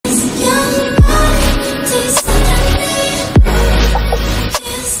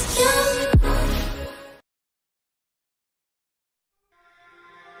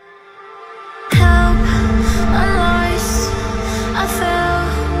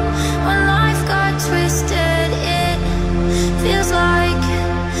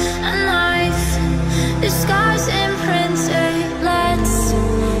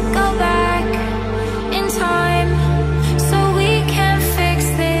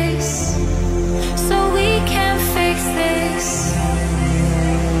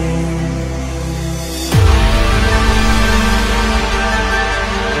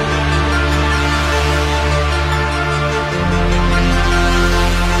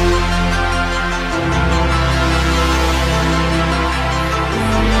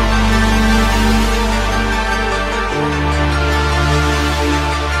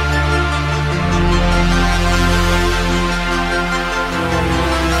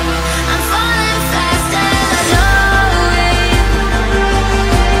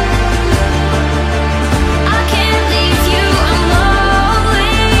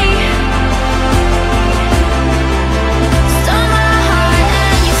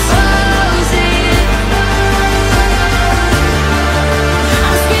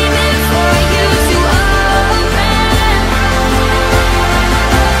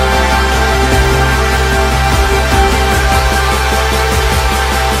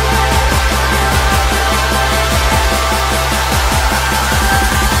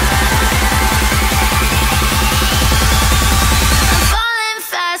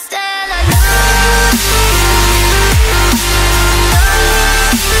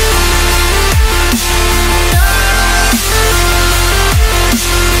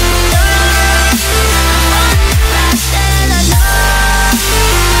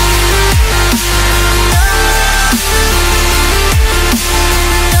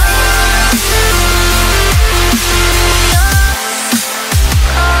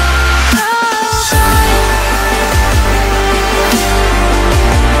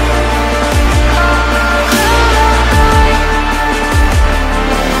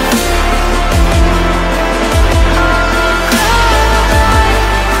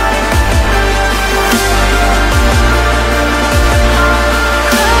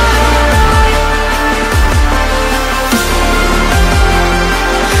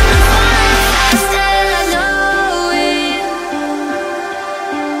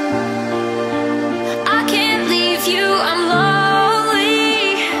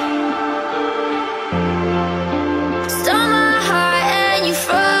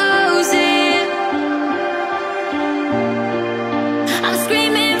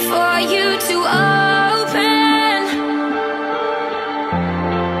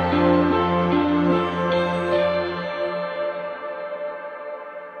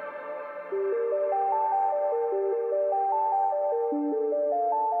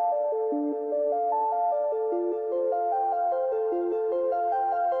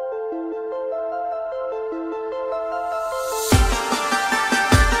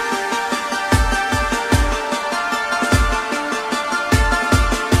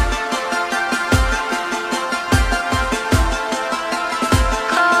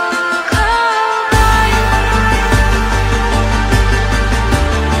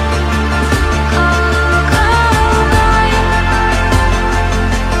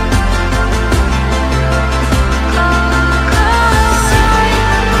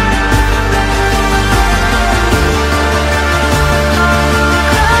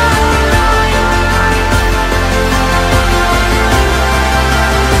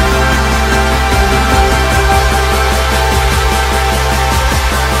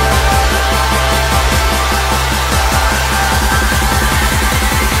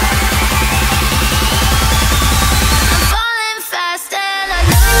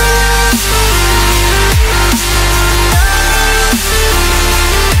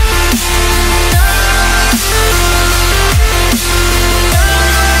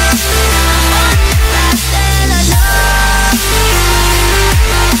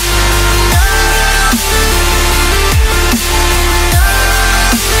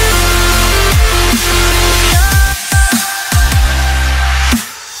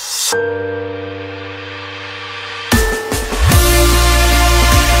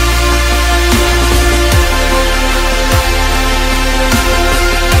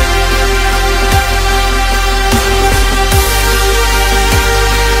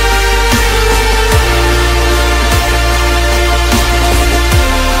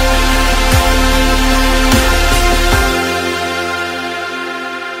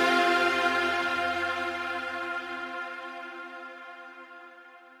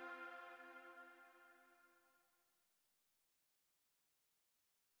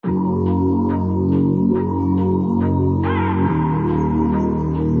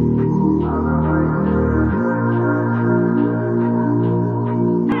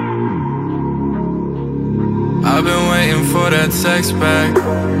I've been waiting for that text back,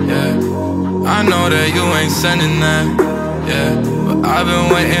 yeah. I know that you ain't sending that, yeah. But I've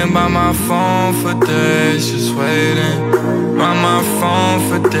been waiting by my phone for days, just waiting. By my phone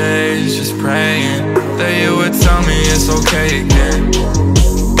for days, just praying that you would tell me it's okay again,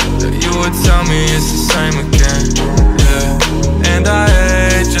 that you would tell me it's the same again, yeah. And I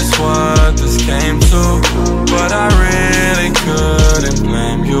hate just what this came to, but I really couldn't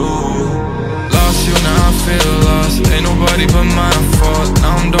blame you. Lost you, now I feel lost. Ain't nobody but my fault.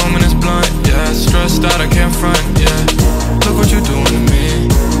 Now I'm dumb and it's blunt, yeah. Stressed out, I can't front, yeah. Look what you're doing to me.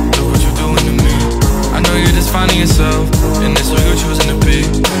 Look what you're doing to me. I know you're just finding yourself, and it's who you're choosing to be,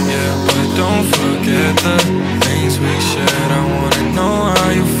 yeah. But don't forget the things we shared. I wanna know how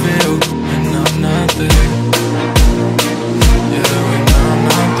you feel when I'm not there, yeah, when I'm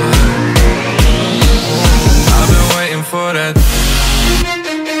not there. I've been waiting for that.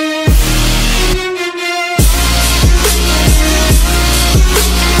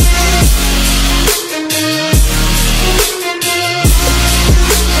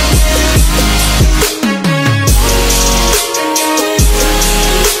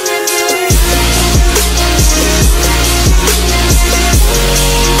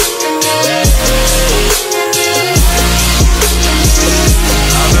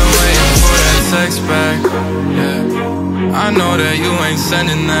 Back, yeah. I know that you ain't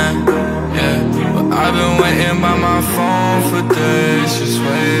sending that, yeah. But I've been waiting by my phone for days, just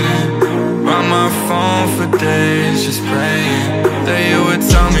waiting. By my phone for days, just praying that you would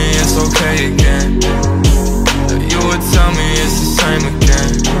tell me it's okay again, that you would tell me it's the same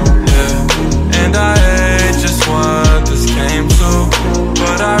again, yeah. And I hate just what this came to,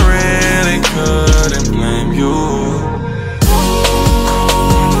 but I really couldn't blame you.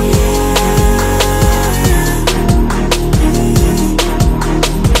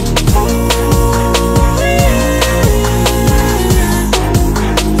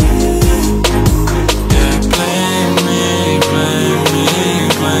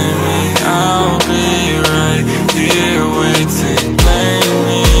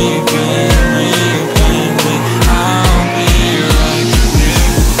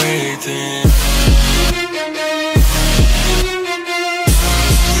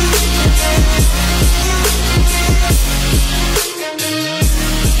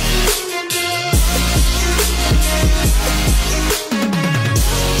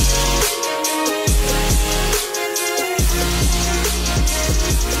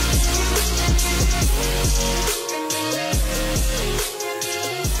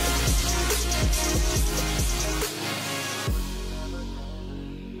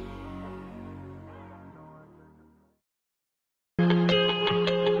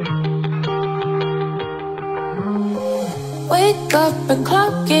 Wake up and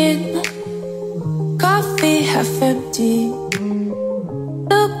clock in, coffee half empty.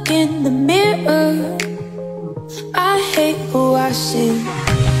 Look in the mirror, I hate who I see.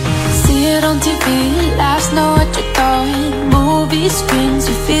 See it on TV, last know what you're doing. Movie screens,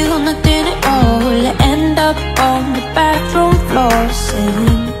 you feel nothing at all. End up on the bathroom floor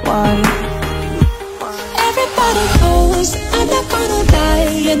saying why. Everybody knows I'm not gonna lie,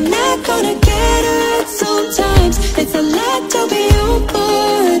 you're not gonna get hurt sometimes. It's a lot to be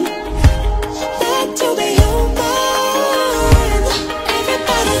open,